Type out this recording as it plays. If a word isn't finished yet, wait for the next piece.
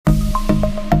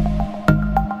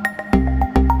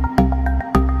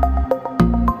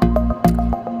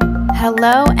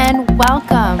Hello and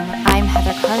welcome. I'm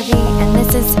Heather Carvey, and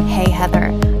this is Hey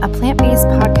Heather, a plant-based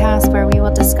podcast where we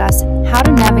will discuss how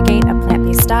to navigate a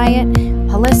plant-based diet,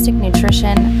 holistic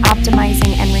nutrition,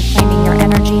 optimizing and reclaiming your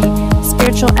energy,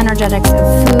 spiritual energetics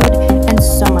of food, and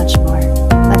so much more.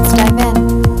 Let's dive in.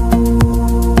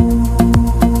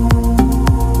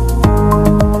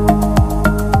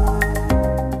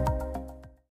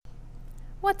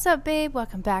 What's up, babe?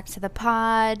 Welcome back to the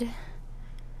pod.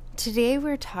 Today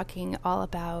we're talking all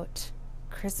about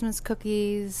Christmas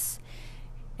cookies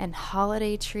and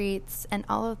holiday treats and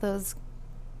all of those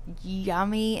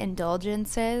yummy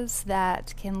indulgences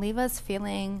that can leave us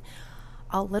feeling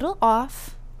a little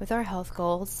off with our health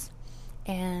goals,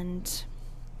 and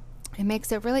it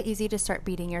makes it really easy to start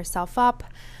beating yourself up,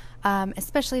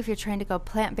 especially if you're trying to go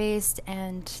plant-based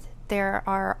and there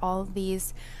are all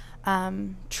these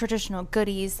traditional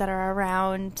goodies that are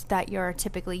around that you're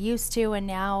typically used to, and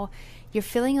now you're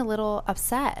feeling a little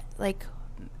upset. Like,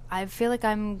 I feel like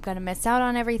I'm gonna miss out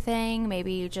on everything.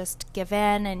 Maybe you just give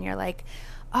in and you're like,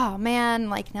 oh man,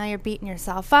 like now you're beating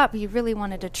yourself up. You really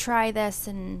wanted to try this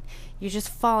and you're just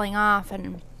falling off.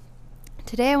 And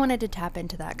today I wanted to tap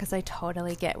into that because I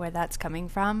totally get where that's coming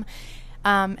from,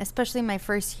 especially my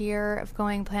first year of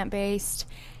going plant-based,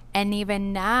 and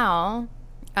even now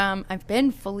I've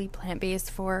been fully plant-based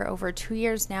for over 2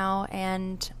 years now,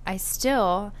 and I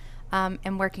still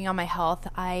am working on my health.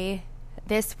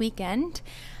 This weekend,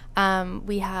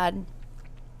 we had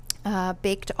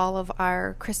baked all of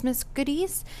our Christmas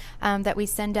goodies that we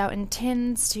send out in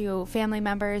tins to family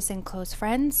members and close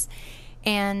friends,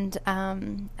 and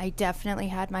I definitely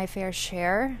had my fair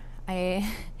share.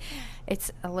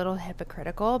 It's a little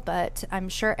hypocritical, but I'm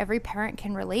sure every parent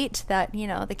can relate that, you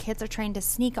know, the kids are trying to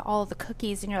sneak all the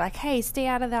cookies and you're like, hey, stay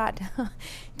out of that.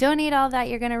 Don't eat all that.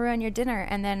 You're going to ruin your dinner.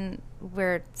 And then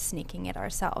we're sneaking it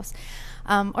ourselves.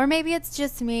 Or maybe it's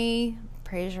just me.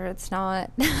 Pretty sure it's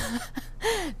not.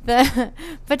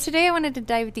 But today I wanted to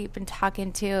dive deep and talk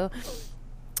into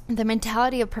the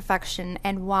mentality of perfection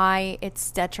and why it's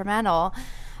detrimental.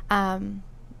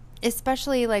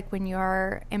 Especially like when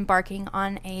you're embarking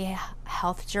on a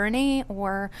health journey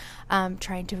or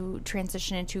trying to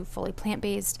transition into fully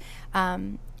plant-based,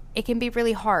 it can be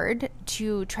really hard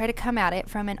to try to come at it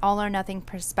from an all or nothing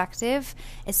perspective,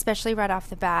 especially right off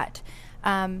the bat.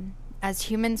 As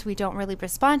humans, we don't really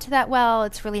respond to that well.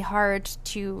 It's really hard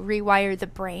to rewire the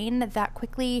brain that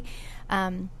quickly.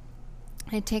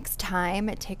 It takes time,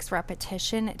 it takes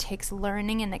repetition, it takes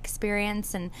learning and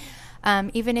experience, and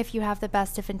even if you have the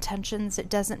best of intentions, it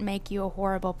doesn't make you a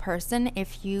horrible person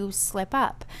if you slip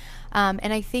up.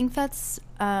 And I think that's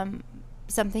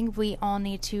something we all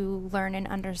need to learn and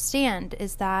understand,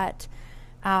 is that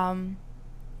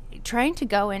trying to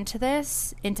go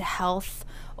into health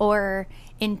or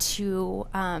into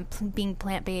being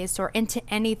plant-based or into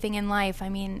anything in life. I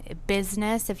mean,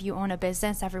 business, if you own a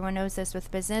business, everyone knows this with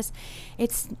business,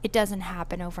 it doesn't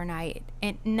happen overnight.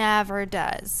 It never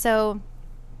does. So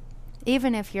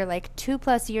even if you're like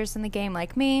 2+ years in the game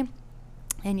like me,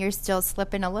 and you're still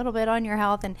slipping a little bit on your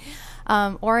health, and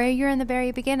or you're in the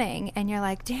very beginning and you're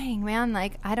like, dang man,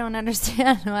 like I don't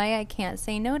understand why I can't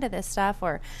say no to this stuff,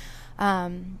 or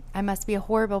I must be a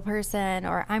horrible person,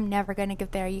 or I'm never going to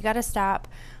get there. You got to stop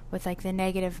with like the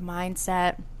negative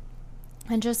mindset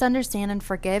and just understand and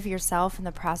forgive yourself in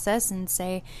the process and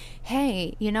say,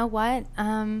 hey, you know what?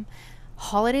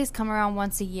 Holidays come around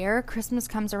once a year. Christmas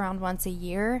comes around once a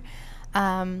year.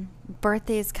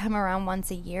 Birthdays come around once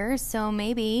a year. So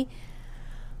maybe,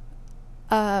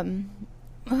 I'm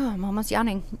almost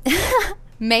yawning.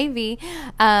 Maybe,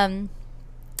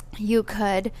 you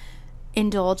could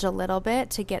indulge a little bit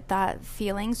to get that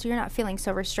feeling so you're not feeling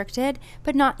so restricted,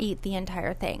 but not eat the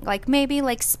entire thing. Like maybe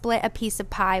like split a piece of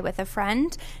pie with a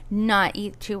friend, not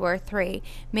eat 2 or 3.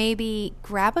 Maybe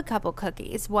grab a couple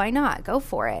cookies. Why not? Go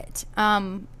for it.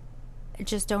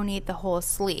 Just don't eat the whole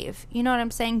sleeve. You know what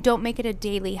I'm saying? Don't make it a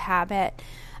daily habit.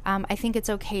 I think it's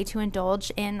okay to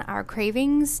indulge in our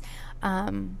cravings,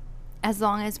 as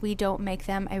long as we don't make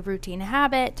them a routine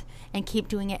habit and keep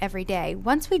doing it every day.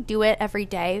 Once we do it every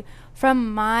day,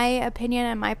 from my opinion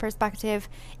and my perspective,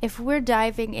 if we're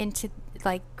diving into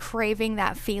like craving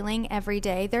that feeling every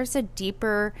day, there's a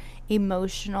deeper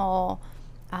emotional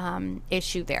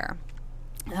issue there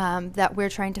that we're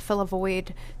trying to fill a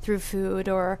void through food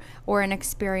or an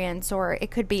experience, or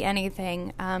it could be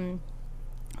anything.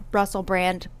 Russell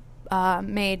Brand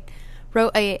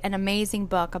wrote an amazing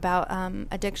book about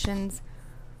addictions.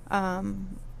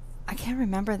 I can't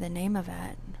remember the name of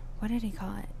it. What did he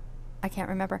call it? I can't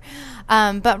remember.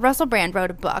 But Russell Brand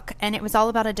wrote a book, and it was all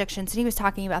about addictions, and he was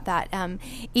talking about that.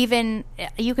 Even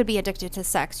you could be addicted to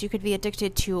sex, you could be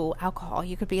addicted to alcohol,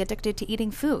 you could be addicted to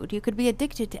eating food, you could be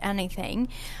addicted to anything.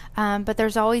 But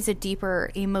there's always a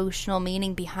deeper emotional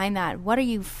meaning behind that. What are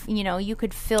you, you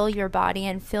could fill your body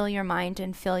and fill your mind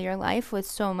and fill your life with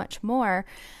so much more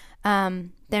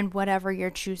than whatever you're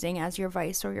choosing as your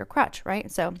vice or your crutch,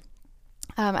 right? So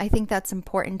I think that's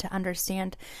important to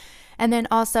understand. And then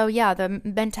also, the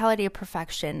mentality of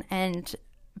perfection. And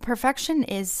perfection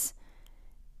is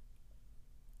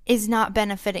not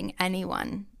benefiting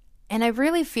anyone. And I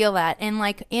really feel that in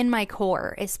my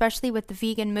core, especially with the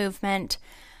vegan movement.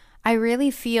 I really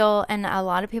feel, and a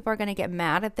lot of people are going to get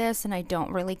mad at this, and I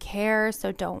don't really care,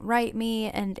 so don't write me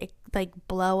and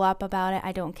blow up about it.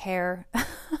 I don't care.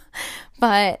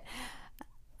 But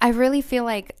I really feel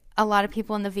like a lot of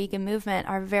people in the vegan movement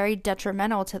are very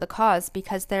detrimental to the cause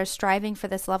because they're striving for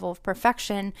this level of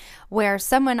perfection where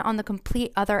someone on the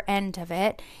complete other end of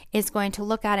it is going to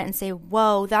look at it and say,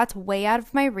 whoa, that's way out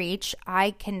of my reach.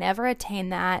 I can never attain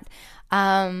that.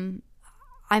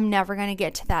 I'm never going to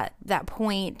get to that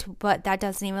point, but that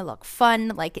doesn't even look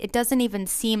fun. It doesn't even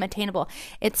seem attainable.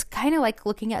 It's kind of like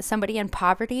looking at somebody in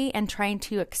poverty and trying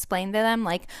to explain to them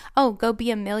oh, go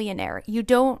be a millionaire. You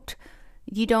don't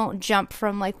jump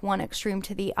from one extreme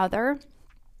to the other.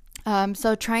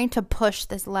 So trying to push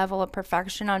this level of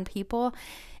perfection on people,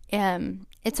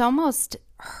 it's almost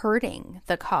hurting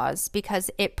the cause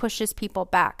because it pushes people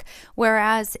back.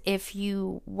 Whereas if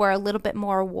you were a little bit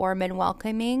more warm and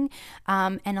welcoming,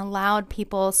 and allowed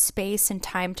people space and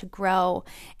time to grow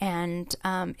and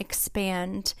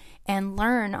expand and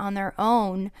learn on their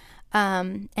own,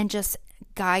 and just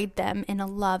guide them in a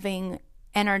loving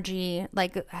energy,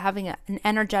 having an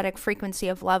energetic frequency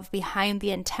of love behind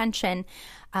the intention,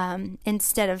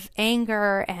 instead of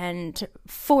anger and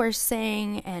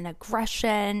forcing and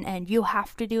aggression and you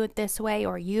have to do it this way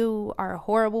or you are a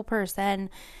horrible person.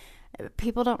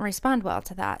 People don't respond well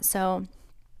to that. So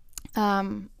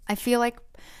I feel like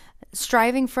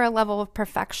striving for a level of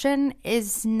perfection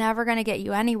is never going to get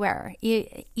you anywhere,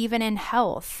 even in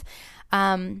health.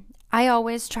 I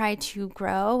always try to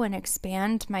grow and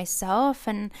expand myself,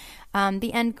 and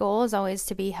the end goal is always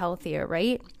to be healthier,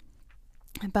 right?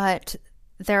 But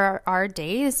there are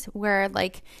days where,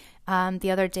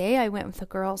 the other day, I went with the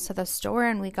girls to the store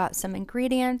and we got some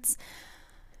ingredients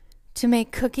to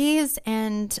make cookies,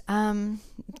 and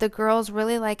the girls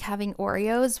really like having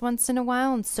Oreos once in a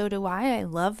while, and so do I. I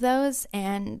love those,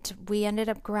 and we ended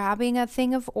up grabbing a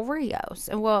thing of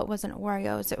Oreos. Well, it wasn't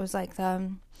Oreos. It was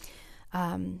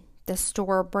the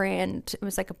store brand. It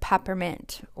was a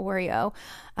peppermint Oreo.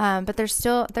 But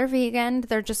they're vegan.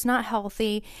 They're just not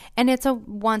healthy. And it's a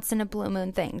once in a blue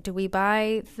moon thing. Do we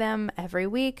buy them every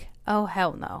week? Oh,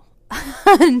 hell no.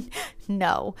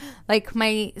 No.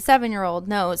 My 7-year-old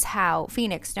knows how,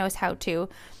 Phoenix knows how to,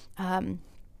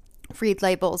 read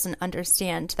labels and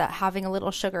understand that having a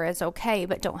little sugar is okay,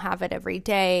 but don't have it every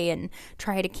day, and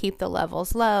try to keep the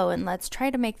levels low, and let's try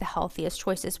to make the healthiest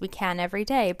choices we can every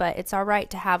day. But it's all right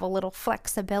to have a little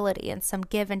flexibility and some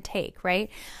give and take, right?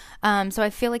 So I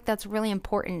feel like that's really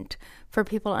important for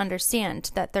people to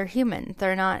understand that they're human.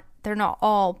 They're not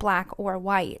all black or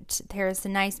white. There's a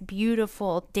nice,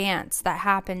 beautiful dance that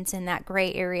happens in that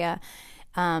gray area.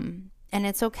 And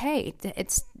it's okay.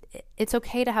 It's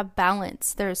okay to have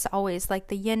balance. There's always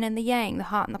the yin and the yang, the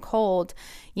hot and the cold,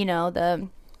 the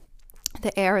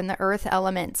air and the earth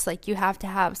elements. You have to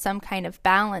have some kind of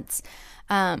balance.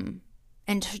 And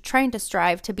trying to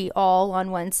strive to be all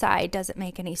on one side doesn't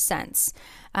make any sense.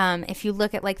 If you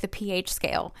look at the pH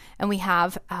scale, and we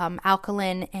have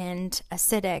alkaline and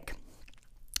acidic,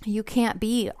 you can't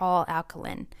be all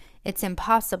alkaline. It's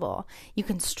impossible. You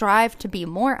can strive to be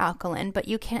more alkaline, but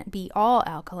you can't be all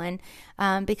alkaline,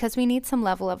 because we need some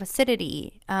level of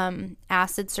acidity.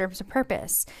 Acid serves a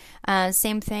purpose.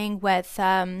 Same thing with,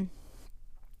 I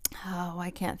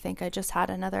can't think. I just had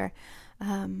another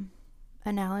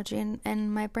analogy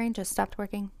and my brain just stopped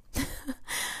working.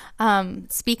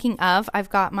 Speaking of,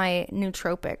 I've got my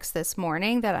nootropics this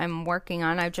morning that I'm working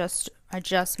on. I just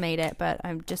made it, but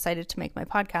I've decided to make my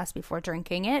podcast before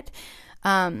drinking it.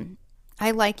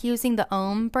 I like using the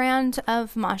Om brand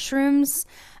of mushrooms.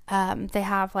 They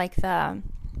have the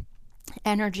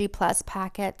Energy Plus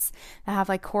packets that have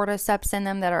cordyceps in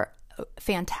them that are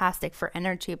fantastic for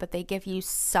energy, but they give you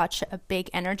such a big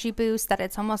energy boost that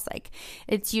it's almost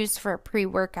it's used for a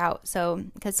pre-workout. So,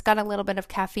 because it's got a little bit of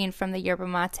caffeine from the yerba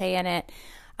mate in it.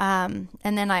 And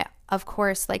then of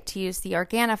course, like to use the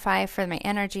Organifi for my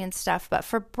energy and stuff. But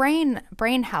for brain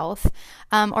health,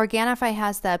 Organifi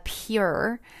has the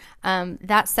Pure.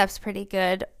 That stuff's pretty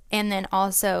good. And then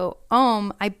also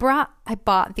I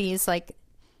bought these like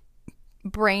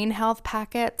brain health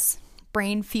packets,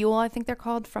 Brain Fuel, I think they're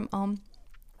called, from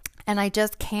And I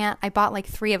just can't. I bought like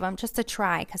 3 of them just to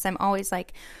try, because I'm always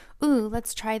like, ooh,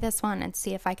 let's try this one and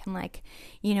see if I can like,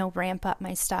 ramp up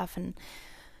my stuff. And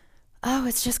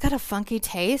it's just got a funky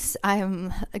taste.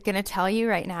 I'm going to tell you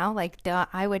right now, like,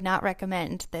 I would not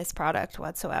recommend this product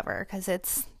whatsoever, because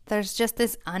there's just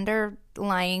this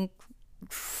underlying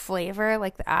flavor,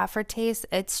 like the aftertaste.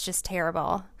 It's just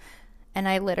terrible. And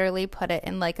I literally put it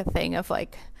in like a thing of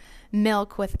like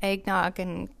milk with eggnog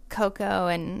and cocoa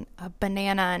and a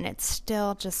banana, and it's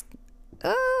still just,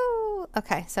 ooh.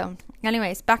 Okay, so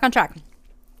anyways, back on track.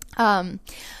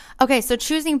 Okay, so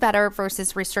choosing better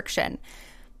versus restriction.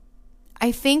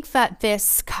 I think that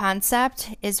this concept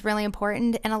is really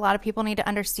important, and a lot of people need to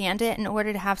understand it in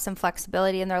order to have some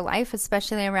flexibility in their life,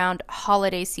 especially around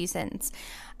holiday seasons,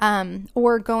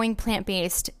 or going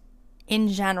plant-based in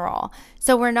general.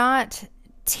 So we're not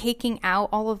taking out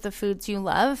all of the foods you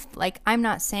love. Like, I'm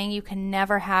not saying you can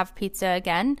never have pizza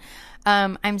again.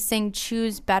 I'm saying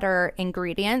choose better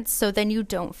ingredients so then you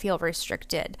don't feel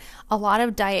restricted. A lot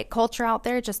of diet culture out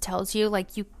there just tells you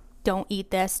like, you don't eat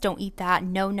this, don't eat that,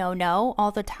 no,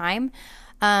 all the time.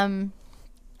 And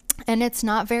it's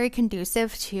not very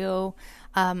conducive to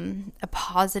a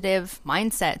positive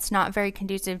mindset. It's not very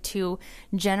conducive to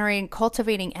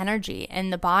cultivating energy in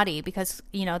the body, because,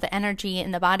 the energy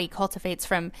in the body cultivates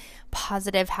from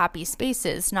positive, happy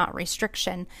spaces, not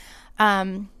restriction.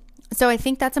 So I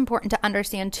think that's important to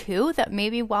understand too, that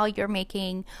maybe while you're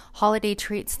making holiday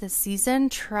treats this season,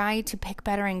 try to pick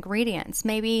better ingredients.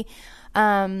 Maybe,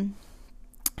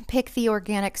 pick the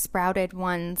organic sprouted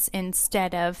ones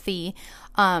instead of the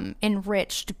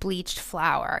enriched bleached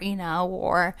flour,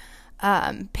 or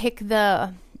pick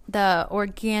the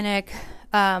organic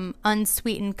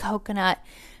unsweetened coconut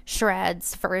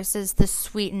shreds versus the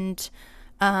sweetened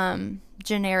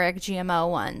generic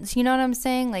GMO ones. You know what I'm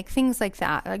saying? Like things like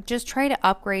that. Like just try to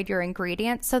upgrade your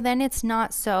ingredients so then it's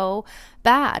not so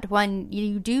bad. When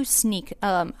you do sneak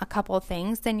a couple of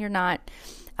things, then you're not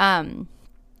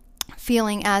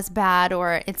feeling as bad,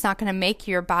 or it's not going to make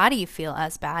your body feel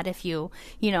as bad if you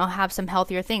have some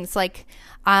healthier things. Like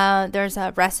there's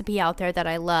a recipe out there that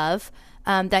I love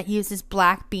that uses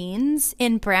black beans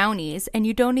in brownies, and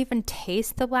you don't even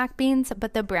taste the black beans,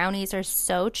 but the brownies are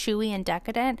so chewy and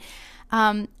decadent,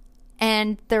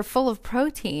 and they're full of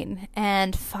protein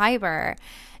and fiber,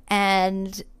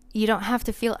 and you don't have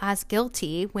to feel as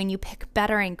guilty when you pick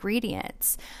better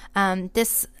ingredients.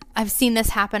 I've seen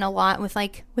this happen a lot with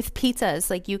pizzas.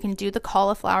 Like you can do the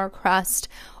cauliflower crust,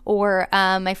 or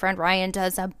my friend Ryan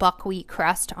does a buckwheat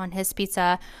crust on his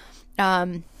pizza.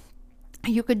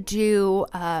 You could do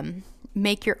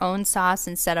make your own sauce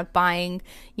instead of buying,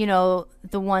 the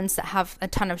ones that have a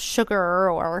ton of sugar,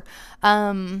 or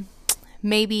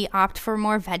maybe opt for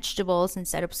more vegetables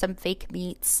instead of some fake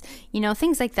meats,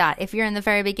 things like that. If you're in the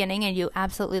very beginning and you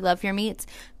absolutely love your meats,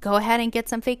 go ahead and get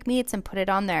some fake meats and put it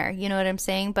on there. You know what I'm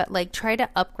saying? But like, try to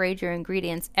upgrade your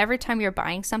ingredients. Every time you're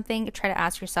buying something, try to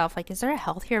ask yourself, like, is there a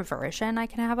healthier version I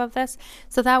can have of this?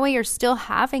 So that way you're still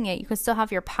having it. You can still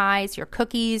have your pies, your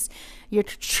cookies, your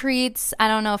treats. I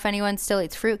don't know if anyone still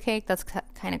eats fruitcake. That's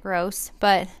kind of gross,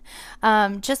 but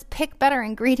just pick better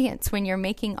ingredients when you're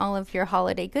making all of your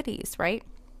holiday goodies, right?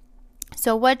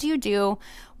 So what do you do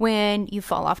when you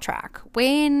fall off track?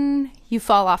 When you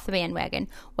fall off the bandwagon,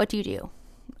 what do you do?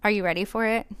 Are you ready for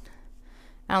it?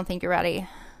 I don't think you're ready.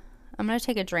 I'm going to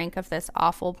take a drink of this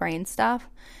awful brain stuff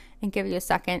and give you a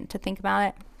second to think about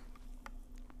it.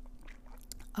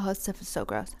 Oh, this stuff is so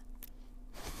gross.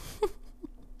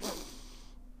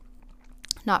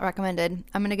 Not recommended.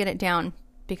 I'm going to get it down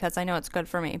because I know it's good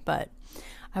for me, but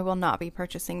I will not be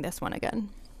purchasing this one again.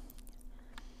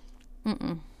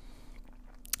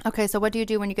 Okay, so what do you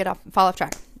do when you fall off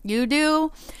track? You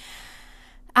do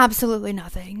absolutely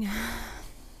nothing.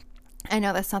 I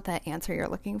know that's not the answer you're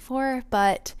looking for,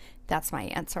 but that's my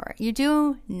answer. You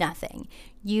do nothing.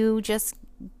 You just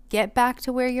get back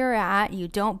to where you're at. You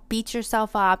don't beat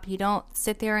yourself up. You don't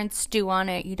sit there and stew on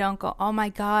it. You don't go, oh my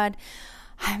God,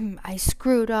 I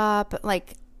screwed up.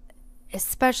 Like,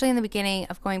 especially in the beginning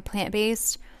of going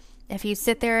plant-based, if you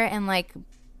sit there and like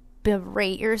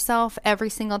berate yourself every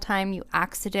single time you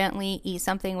accidentally eat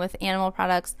something with animal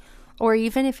products, or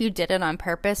even if you did it on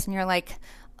purpose and you're like,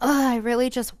 oh, I really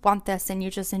just want this, and you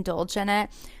just indulge in it,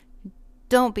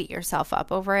 don't beat yourself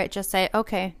up over it. Just say,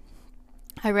 okay,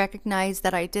 I recognize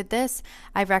that I did this.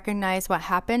 I recognize what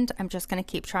happened. I'm just going to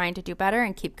keep trying to do better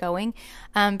and keep going,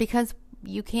 because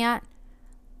you can't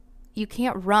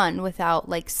run without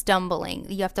like stumbling.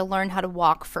 You have to learn how to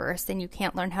walk first, and you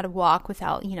can't learn how to walk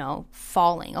without,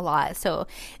 falling a lot. So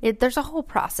there's a whole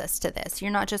process to this.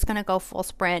 You're not just going to go full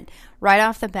sprint right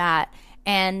off the bat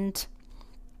and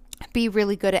be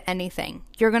really good at anything.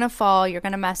 You're going to fall, you're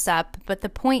going to mess up, but the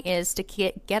point is to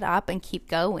get up and keep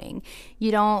going. You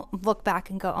don't look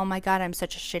back and go, oh my God, I'm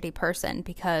such a shitty person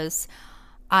because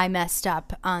I messed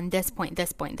up on this point.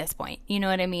 You know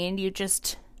what I mean? You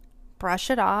just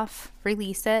brush it off,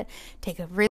 release it, take a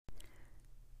really.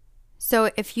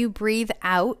 So if you breathe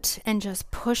out and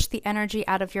just push the energy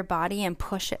out of your body and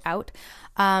push it out,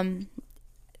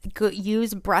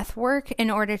 use breath work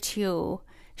in order to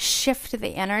shift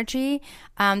the energy.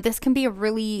 This can be a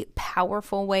really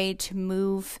powerful way to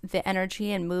move the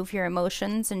energy and move your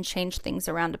emotions and change things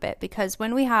around a bit, because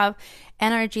when we have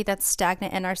energy that's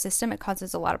stagnant in our system, it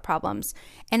causes a lot of problems.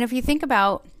 And if you think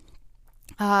about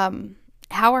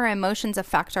how our emotions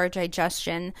affect our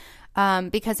digestion,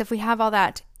 because if we have all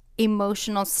that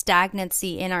emotional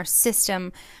stagnancy in our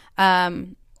system,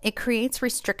 it creates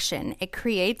restriction, it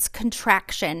creates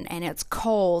contraction, and it's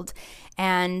cold,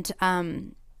 and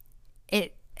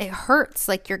it hurts,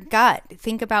 like your gut.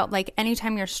 Think about like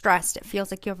anytime you're stressed, it feels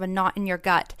like you have a knot in your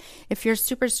gut. If you're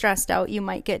super stressed out, you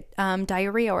might get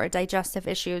diarrhea or digestive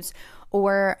issues,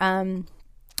 or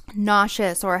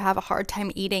nauseous, or have a hard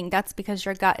time eating. That's because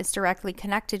your gut is directly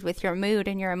connected with your mood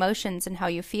and your emotions and how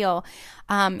you feel.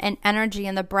 And energy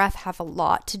and the breath have a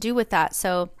lot to do with that.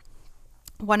 So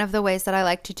one of the ways that I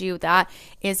like to do that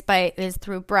is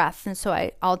through breath. And so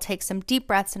I'll take some deep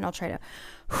breaths and I'll try to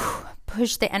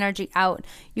push the energy out.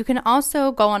 You can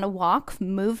also go on a walk.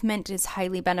 Movement is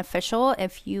highly beneficial.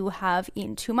 If you have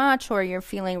eaten too much or you're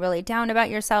feeling really down about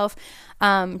yourself,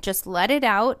 just let it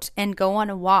out and go on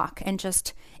a walk and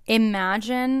just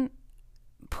imagine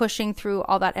pushing through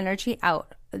all that energy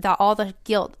out, all the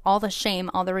guilt, all the shame,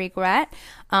 all the regret,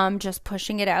 just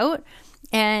pushing it out,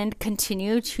 and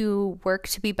continue to work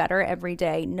to be better every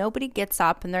day. Nobody gets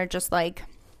up and they're just like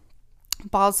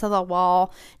balls to the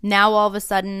wall. Now all of a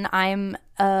sudden I'm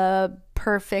a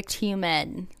perfect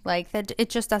human. Like that, it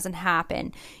just doesn't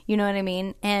happen. You know what I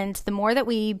mean? And the more that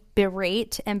we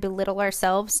berate and belittle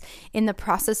ourselves in the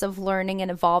process of learning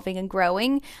and evolving and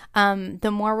growing,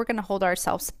 the more we're going to hold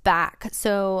ourselves back.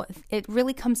 So it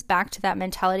really comes back to that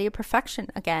mentality of perfection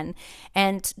again,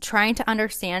 and trying to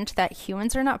understand that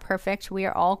humans are not perfect. We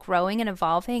are all growing and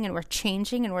evolving, and we're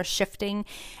changing and we're shifting.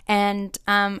 And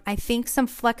I think some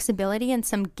flexibility and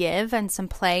some give and some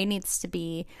play needs to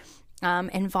be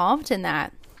involved in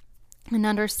that, and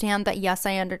understand that yes,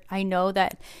 I know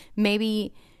that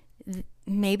maybe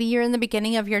you're in the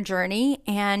beginning of your journey,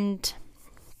 and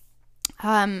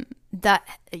that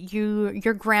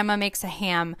your grandma makes a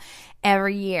ham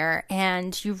every year,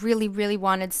 and you really, really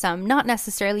wanted some, not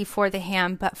necessarily for the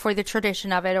ham, but for the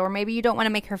tradition of it. Or maybe you don't want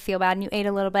to make her feel bad and you ate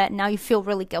a little bit and now you feel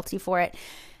really guilty for it.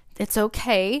 It's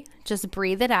okay. Just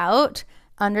breathe it out.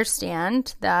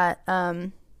 Understand that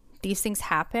these things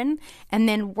happen, and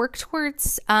then work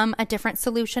towards a different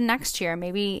solution next year.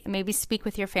 Maybe speak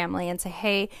with your family and say,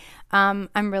 hey, I'm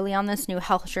really on this new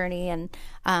health journey, and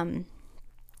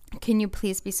can you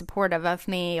please be supportive of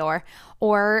me?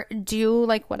 Or do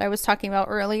like what I was talking about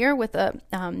earlier with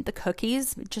the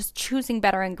cookies, just choosing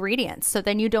better ingredients, so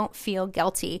then you don't feel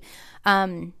guilty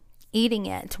eating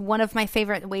it. One of my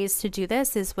favorite ways to do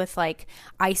this is with like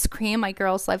ice cream. My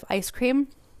girls love ice cream.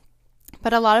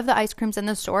 But a lot of the ice creams in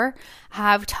the store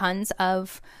have tons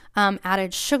of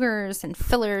added sugars and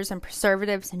fillers and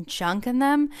preservatives and junk in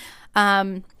them.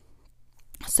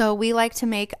 So we like to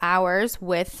make ours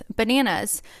with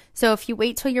bananas. So if you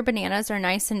wait till your bananas are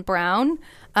nice and brown,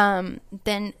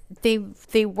 then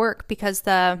they work, because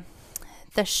the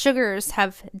sugars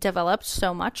have developed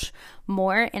so much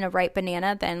more in a ripe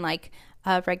banana than like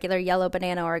a regular yellow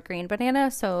banana or a green banana.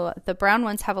 So the brown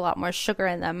ones have a lot more sugar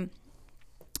in them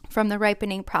from the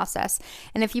ripening process.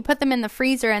 And if you put them in the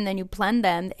freezer and then you blend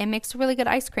them, it makes a really good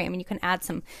ice cream. And you can add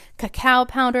some cacao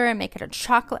powder and make it a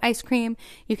chocolate ice cream.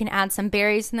 You can add some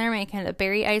berries in there, make it a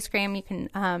berry ice cream. You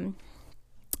can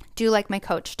do like my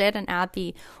coach did and add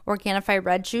the Organifi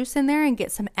red juice in there and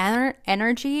get some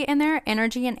energy in there,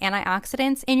 energy and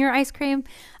antioxidants in your ice cream.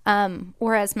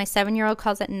 Or as my 7-year-old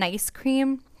calls it, nice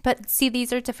cream. But see,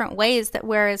 these are different ways that,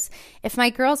 whereas if my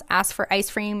girls ask for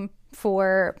ice cream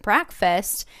for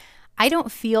breakfast, I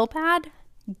don't feel bad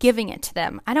giving it to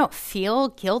them. I don't feel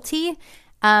guilty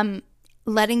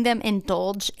letting them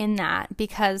indulge in that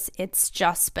because it's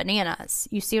just bananas.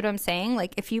 You see what I'm saying?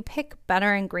 Like, if you pick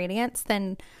better ingredients,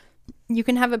 then you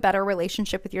can have a better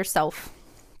relationship with yourself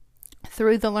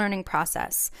through the learning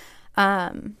process.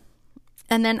 And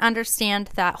then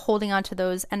understand that holding on to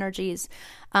those energies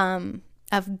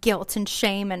of guilt and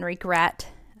shame and regret,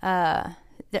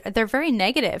 they're very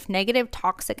negative. Negative,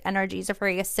 toxic energies are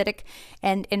very acidic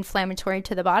and inflammatory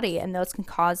to the body, and those can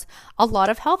cause a lot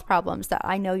of health problems that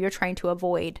I know you're trying to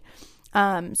avoid.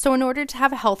 So in order to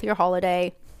have a healthier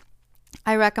holiday,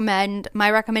 my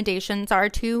recommendations are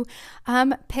to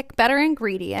pick better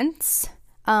ingredients,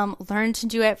 learn to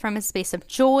do it from a space of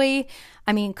joy.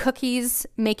 I mean,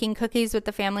 making cookies with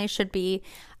the family should be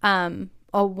a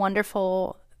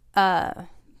wonderful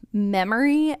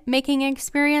memory making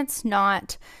experience,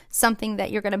 not something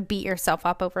that you're going to beat yourself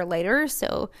up over later.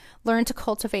 So learn to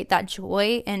cultivate that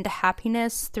joy and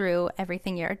happiness through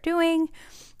everything you're doing.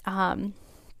 And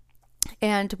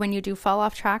when you do fall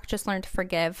off track, just learn to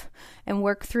forgive and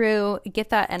work through,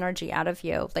 get that energy out of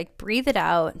you. Like, breathe it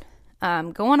out,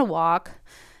 go on a walk,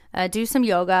 do some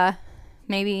yoga,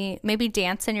 maybe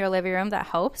dance in your living room. That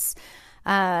helps.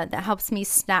 That helps me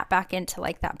snap back into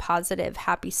like that positive,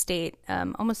 happy state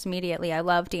almost immediately. I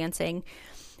love dancing.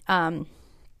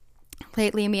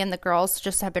 Lately, me and the girls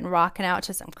just have been rocking out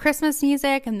to some Christmas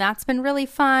music, and that's been really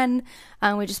fun.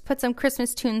 We just put some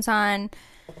Christmas tunes on.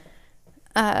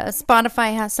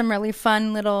 Spotify has some really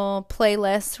fun little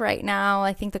playlists right now.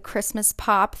 I think the Christmas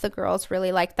Pop, the girls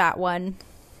really like that one.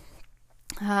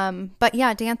 But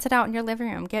yeah, dance it out in your living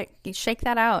room. Shake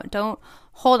that out. Don't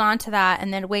hold on to that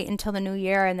and then wait until the new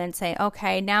year and then say,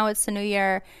 okay, now it's the new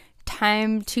year.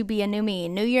 Time to be a new me.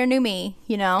 New year, new me.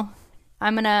 You know,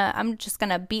 I'm just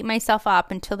gonna beat myself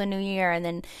up until the new year, and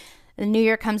then the new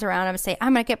year comes around. I'm gonna say,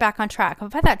 I'm gonna get back on track.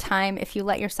 But by that time, if you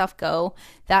let yourself go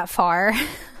that far,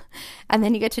 and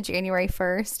then you get to January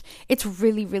 1st, it's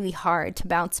really, really hard to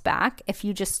bounce back if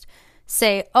you just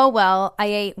say, oh, well, I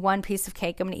ate one piece of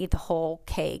cake. I'm going to eat the whole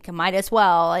cake. I might as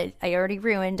well. I already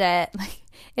ruined it. Like,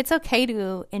 it's okay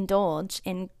to indulge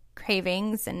in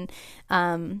cravings and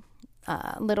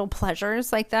little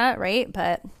pleasures like that, right?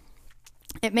 But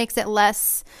it makes it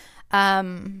less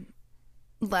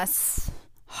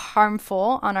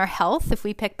harmful on our health if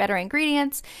we pick better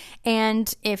ingredients,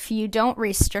 and if you don't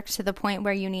restrict to the point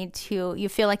where you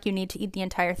feel like you need to eat the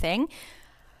entire thing.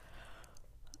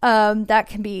 That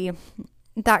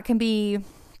can be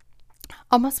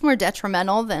almost more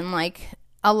detrimental than like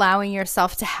allowing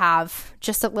yourself to have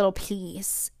just a little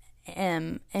piece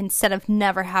instead of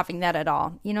never having that at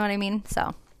all. You know what I mean?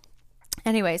 So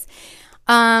anyways,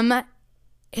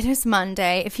 it is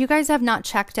Monday. If you guys have not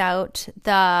checked out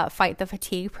the Fight the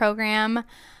Fatigue program,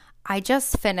 I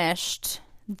just finished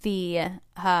the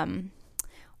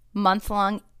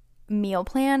month-long meal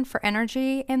plan for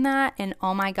energy in that, and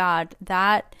oh my god,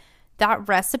 that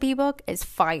recipe book is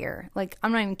fire. Like,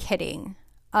 I'm not even kidding.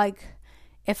 Like,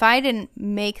 if I didn't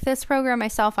make this program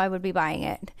myself, I would be buying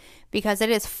it, because it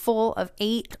is full of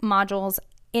 8 modules,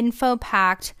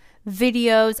 info-packed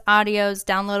videos, audios,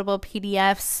 downloadable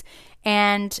PDFs,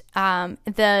 and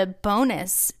the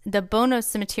bonus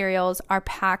materials are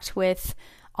packed with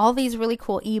all these really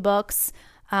cool ebooks.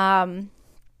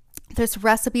 This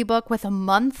recipe book with a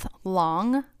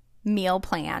month-long meal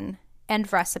plan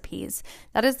and recipes.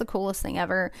 That is the coolest thing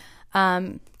ever.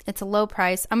 It's a low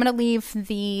price. I'm going to leave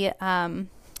the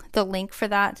link for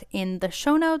that in the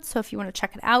show notes. So if you want to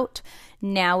check it out,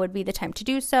 now would be the time to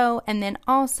do so. And then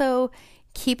also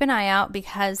keep an eye out,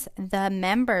 because the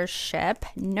membership,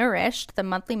 Nourished, the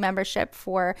monthly membership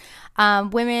for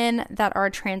women that are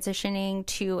transitioning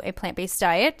to a plant-based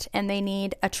diet, and they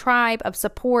need a tribe of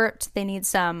support. They need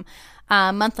some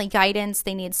monthly guidance.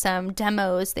 They need some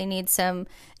demos. They need some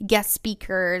guest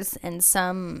speakers and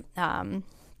some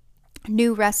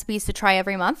new recipes to try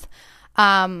every month.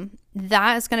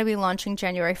 That is going to be launching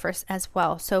January 1st as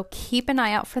well. So keep an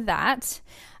eye out for that.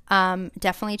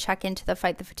 Definitely check into the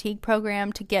Fight the Fatigue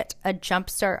program to get a jump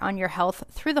start on your health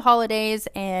through the holidays,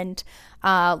 and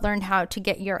learn how to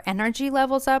get your energy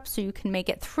levels up so you can make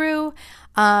it through.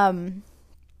 And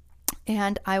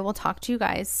I will talk to you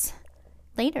guys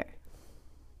later.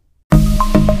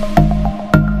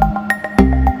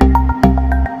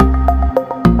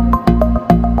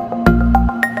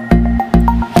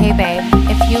 Hey babe,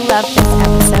 if you love this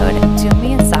episode, do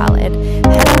me a solid.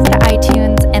 Head over to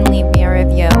iTunes and leave me a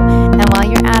review. And while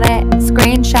you're at it,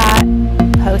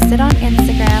 screenshot, post it on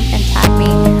Instagram, and tag me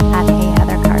at Hey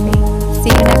Heather Carvey.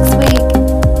 See you next week.